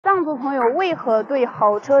藏族朋友为何对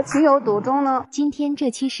豪车情有独钟呢？今天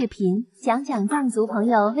这期视频讲讲藏族朋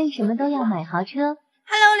友为什么都要买豪车。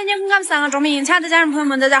Hello， 连接空看3个中民，亲爱的家人朋友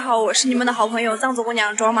们，大家好，我是你们的好朋友藏族姑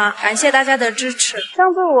娘卓玛，感谢大家的支持。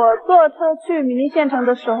上次我坐车去米利县城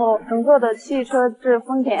的时候，乘坐的汽车是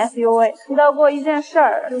丰田 SUV， 提到过一件事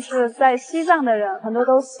儿，就是在西藏的人很多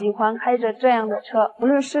都喜欢开着这样的车，无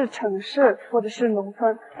论是城市或者是农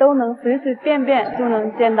村，都能随随便便就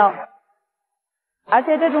能见到。而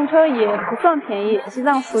且这种车也不算便宜，西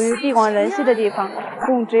藏属于地广人稀的地方，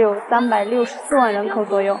共只有364万人口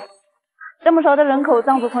左右。这么少的人口，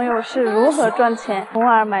藏族朋友是如何赚钱，从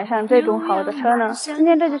而买上这种好的车呢？今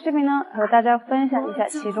天这期视频呢，和大家分享一下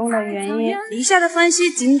其中的原因。以下的分析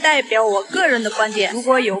仅代表我个人的观点，如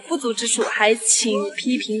果有不足之处，还请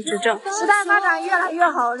批评指正。时代发展越来越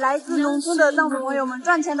好，来自农村的藏族朋友们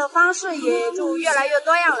赚钱的方式也就越来越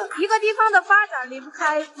多样了。一个地方的发展离不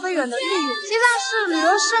开资源的利用。西藏是旅游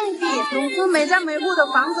胜地，农村每家每户的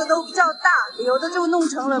房子都比较大，有的就弄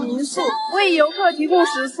成了民宿，为游客提供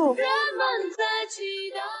食宿。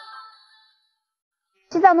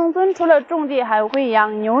西藏农村除了种地，还会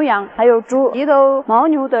养牛羊，还有猪。一头牦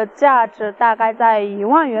牛的价值大概在1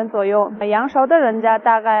万元左右，羊少的人家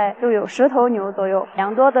大概就有10头牛左右，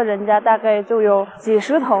羊多的人家大概就有几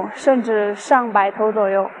十头，甚至上百头左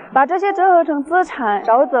右。把这些折合成资产，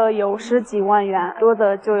少则有10几万元，多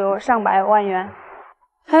则就有上百万元。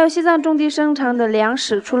还有西藏种地生产的粮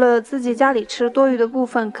食，除了自己家里吃，多余的部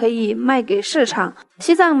分可以卖给市场。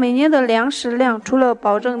西藏每年的粮食量，除了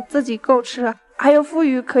保证自己够吃，还有富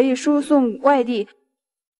裕可以输送外地。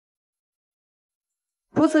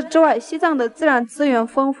除此之外，西藏的自然资源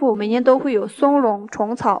丰富，每年都会有松茸、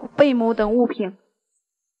虫草、贝母等物品。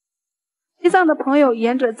西藏的朋友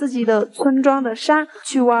沿着自己的村庄的山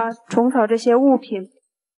去挖虫草这些物品。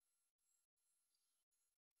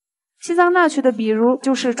西藏那曲的比如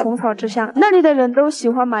就是虫草之乡，那里的人都喜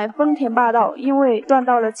欢买丰田霸道，因为赚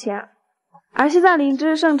到了钱。而西藏林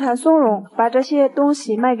芝盛产松茸，把这些东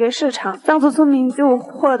西卖给市场，藏族村民就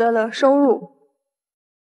获得了收入。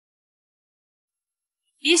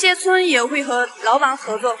一些村也会和老板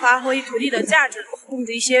合作，发挥土地的价值，种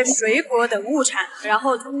植一些水果等物产，然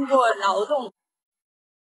后通过劳动，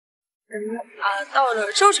到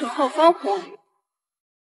了收成后分红。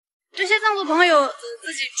这些藏族朋友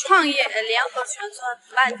自己创业，联合全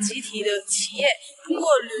村办集体的企业，通过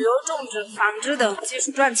旅游、种植、纺织等技术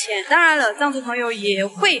赚钱。当然了，藏族朋友也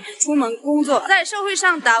会出门工作，在社会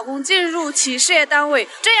上打工，进入起事业单位。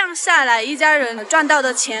这样下来，一家人赚到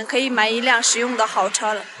的钱可以买一辆实用的豪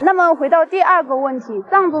车了。那么回到第二个问题，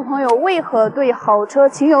藏族朋友为何对豪车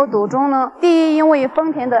情有独钟呢？第一，因为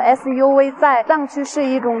丰田的 SUV 在藏区是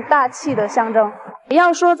一种大气的象征。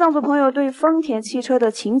要说藏族朋友对丰田汽车的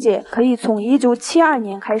情结，可以从1972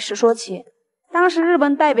年开始说起。当时日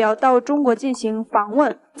本代表到中国进行访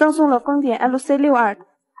问，赠送了丰田 LC62。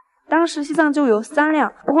当时西藏就有3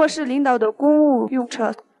辆，不过是领导的公务用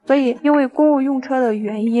车，所以因为公务用车的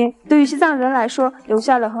原因，对于西藏人来说留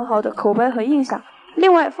下了很好的口碑和印象。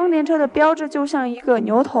另外，丰田车的标志就像一个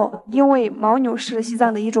牛头，因为牦牛是西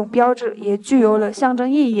藏的一种标志，也具有了象征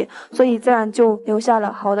意义，所以自然就留下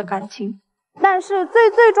了好的感情。但是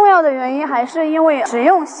最重要的原因还是因为实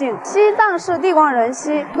用性。西藏是地广人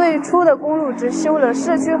稀，最初的公路只修了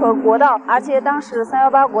市区和国道，而且当时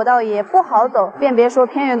318国道也不好走，便别说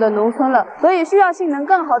偏远的农村了，所以需要性能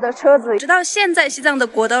更好的车子。直到现在，西藏的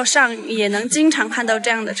国道上也能经常看到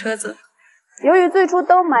这样的车子。由于最初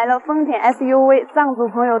都买了丰田 SUV， 藏族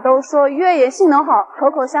朋友都说越野性能好，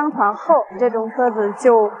口口相传后，这种车子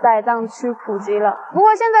就在藏区普及了。不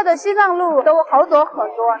过现在的西藏路都好走很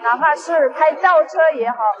多，哪怕是开轿车也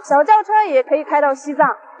好，小轿车也可以开到西藏，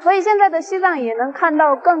所以现在的西藏也能看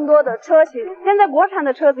到更多的车型。现在国产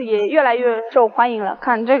的车子也越来越受欢迎了，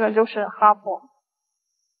看这个就是哈佛。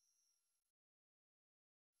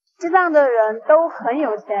西藏的人都很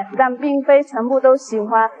有钱，但并非全部都喜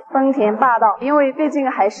欢丰田霸道，因为毕竟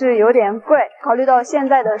还是有点贵。考虑到现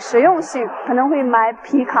在的实用性，可能会买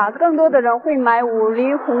皮卡，更多的人会买5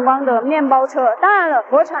菱宏光的面包车。当然了，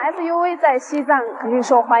国产 SUV 在西藏肯定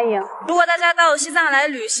受欢迎。如果大家到西藏来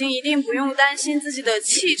旅行，一定不用担心自己的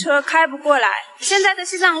汽车开不过来。现在的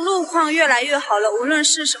西藏路况越来越好了，无论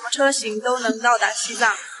是什么车型都能到达西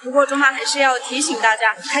藏。不过卓玛还是要提醒大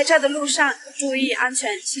家，开车的路上注意安全。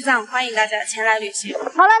西藏欢迎大家前来旅行。好了，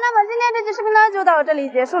那么今天这期视频呢就到这里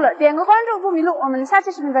结束了，点个关注不迷路，我们下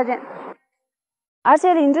期视频再见。而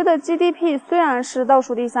且林芝的 GDP 虽然是倒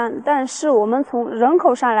数第3，但是我们从人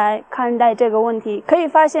口上来看待这个问题，可以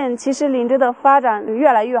发现其实林芝的发展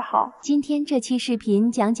越来越好。今天这期视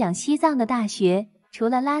频讲讲西藏的大学，除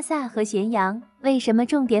了拉萨和咸阳，为什么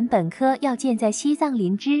重点本科要建在西藏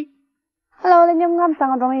林芝？ Hello， 聆听看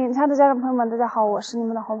3个中英，亲爱的家长朋友们，大家好，我是你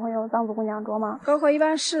们的好朋友藏族姑娘卓玛。高考一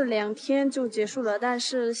般是2天就结束了，但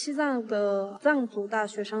是西藏的藏族大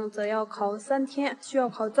学生则要考3天，需要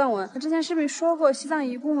考藏文。之前视频说过，西藏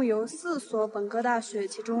一共有4所本科大学，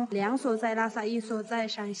其中2所在拉萨，1所在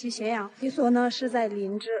陕西咸阳，1所呢是在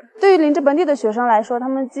林芝。对于林芝本地的学生来说，他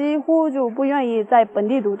们几乎就不愿意在本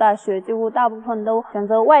地读大学，几乎大部分都选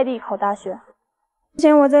择外地考大学。 之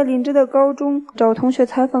前我在林芝的高中找同学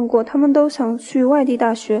采访过，他们都想去外地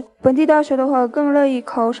大学。本地大学的话，更乐意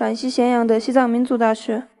考陕西咸阳的西藏民族大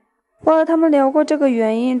学。我和他们聊过这个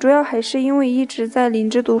原因，主要还是因为一直在林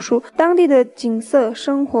芝读书，当地的景色、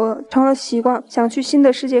生活成了习惯，想去新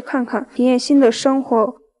的世界看看，体验新的生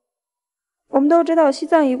活。我们都知道，西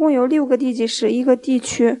藏一共有6个地级市，1个地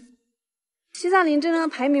区。 西藏林芝呢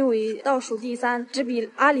排名为倒数第3，只比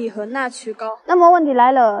阿里和那曲高。那么问题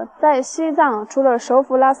来了，在西藏除了首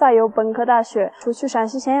府拉萨有本科大学，除去陕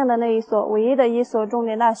西咸阳的那一所唯一的一所重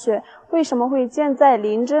点大学，为什么会建在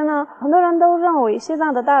林芝呢？很多人都认为西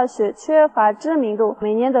藏的大学缺乏知名度，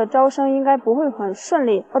每年的招生应该不会很顺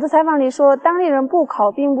利。我在采访里说，当地人不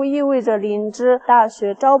考并不意味着林芝大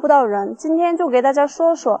学招不到人。今天就给大家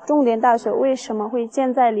说说重点大学为什么会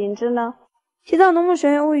建在林芝呢？ 西藏农牧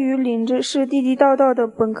学院位于林芝，是地地道道的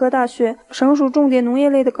本科大学，省属重点农业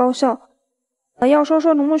类的高校。要说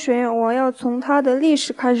农牧学院，我要从它的历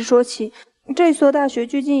史开始说起。这所大学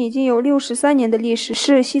距今已经有63年的历史，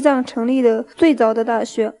是西藏成立的最早的大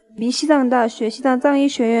学，比西藏大学、西藏藏医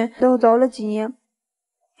学院都早了几年。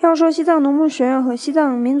要说西藏农牧学院和西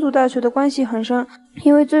藏民族大学的关系很深，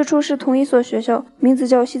因为最初是同一所学校，名字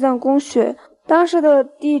叫西藏公学，当时的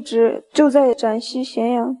地址就在陕西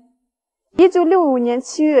咸阳。 1965年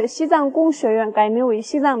7月，西藏工学院改名为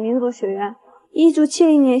西藏民族学院。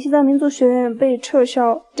1970年，西藏民族学院被撤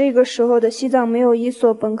销。这个时候的西藏没有一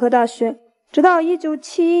所本科大学，直到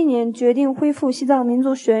1971年决定恢复西藏民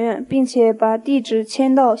族学院，并且把地址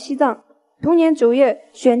迁到西藏。同年9月，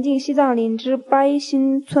选定西藏林芝巴依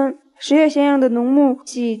新村。10月，咸阳的农牧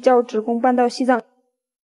系教职工搬到西藏。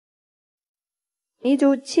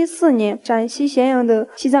1974年，陕西咸阳的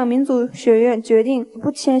西藏民族学院决定不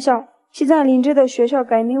迁校。 西藏林芝的学校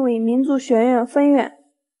改名为民族学院分院。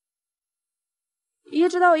一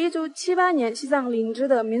直到1978年，西藏林芝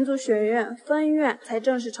的民族学院分院才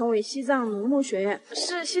正式成为西藏农牧学院，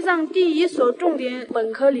是西藏第1所重点本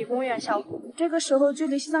科理工院校。这个时候，距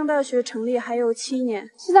离西藏大学成立还有7年。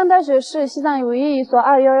西藏大学是西藏唯一一所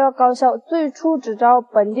211高校，最初只招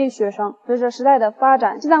本地学生。随着时代的发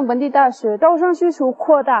展，西藏本地大学招生需求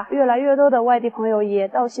扩大，越来越多的外地朋友也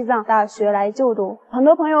到西藏大学来就读。很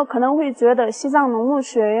多朋友可能会觉得西藏农牧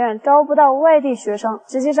学院招不到外地学生，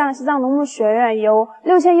实际上，西藏农牧学院有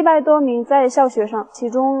6100多名在校学生，其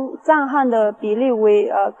中藏汉的比例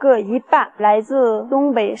为各一半，来自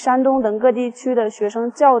东北、山东等各地区的学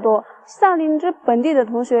生较多。西藏林芝本地的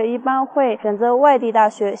同学一般会选择外地大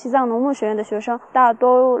学，西藏农牧学院的学生大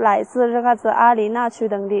多来自日喀则、阿里、那曲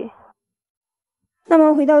等地。那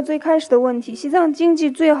么回到最开始的问题，西藏经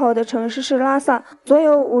济最好的城市是拉萨，所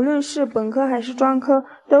有无论是本科还是专科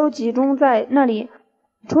都集中在那里。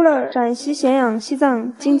 除了陕西咸阳，西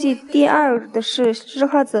藏经济第2的是日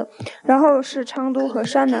喀则，然后是昌都和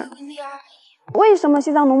山南。为什么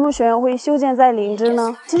西藏农牧学院会修建在林芝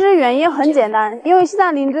呢？其实原因很简单，因为西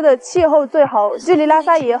藏林芝的气候最好，距离拉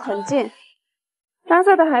萨也很近。拉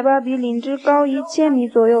萨的海拔比林芝高1000米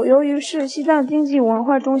左右，由于是西藏经济文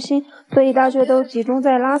化中心，所以大学都集中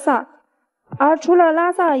在拉萨。 而除了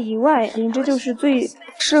拉萨以外，林芝就是最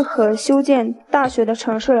适合修建大学的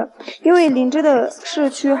城市了。因为林芝的市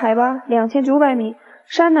区海拔2900米，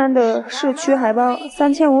山南的市区海拔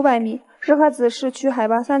3500米，日喀则市区海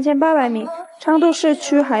拔3800米，昌都市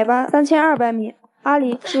区海拔3200米，阿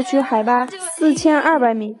里市区海拔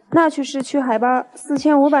4200米，那曲市区海拔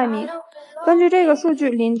4500米。根据这个数据，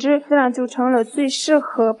林芝自然就成了最适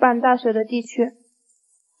合办大学的地区。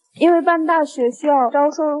 因为办大学需要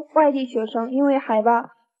招收外地学生，因为海拔，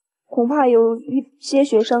恐怕有一些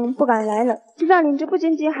学生不敢来了。西藏林芝不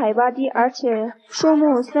仅仅海拔低，而且树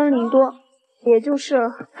木森林多，也就是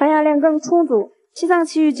含氧量更充足。西藏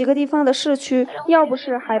其余几个地方的市区，要不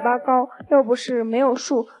是海拔高，要不是没有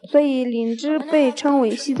树，所以林芝被称为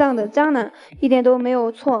西藏的江南，一点都没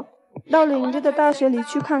有错。到了林芝的大学里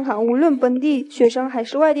去看看，无论本地学生还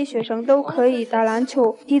是外地学生，都可以打篮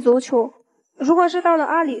球、踢足球。 如果是到了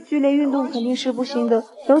阿里，剧烈运动肯定是不行的，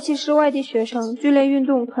尤其是外地学生，剧烈运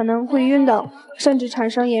动可能会晕倒，甚至产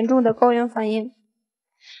生严重的高原反应。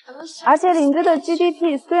而且林芝的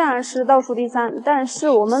GDP 虽然是倒数第3，但是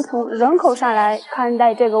我们从人口上来看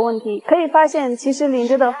待这个问题，可以发现其实林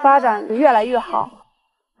芝的发展越来越好。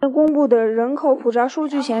公布的人口普查数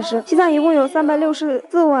据显示，西藏一共有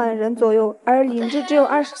364万人左右，而林芝只有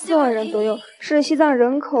24万人左右，是西藏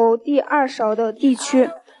人口第2少的地区，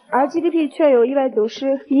而 GDP 却有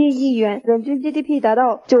191亿元，人均 GDP 达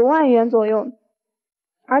到9万元左右。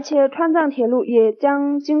而且川藏铁路也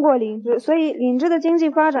将经过林芝，所以林芝的经济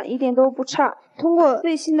发展一点都不差。通过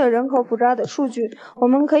最新的人口普查的数据，我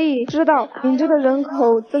们可以知道林芝的人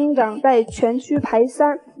口增长在全区排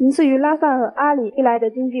3，仅次于拉萨和阿里，未来的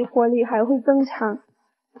经济活力还会增强。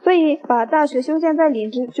所以把大学修建在林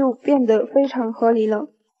芝就变得非常合理了。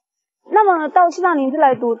那么到西藏林芝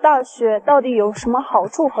来读大学到底有什么好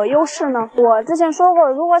处和优势呢？我之前说过，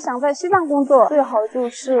如果想在西藏工作，最好就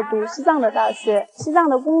是读西藏的大学。西藏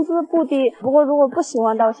的工资不低，不过如果不喜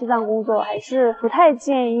欢到西藏工作，还是不太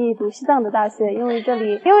建议读西藏的大学，因为这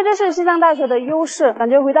是西藏大学的优势，感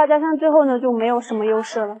觉回到家乡之后呢，就没有什么优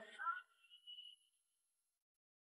势了。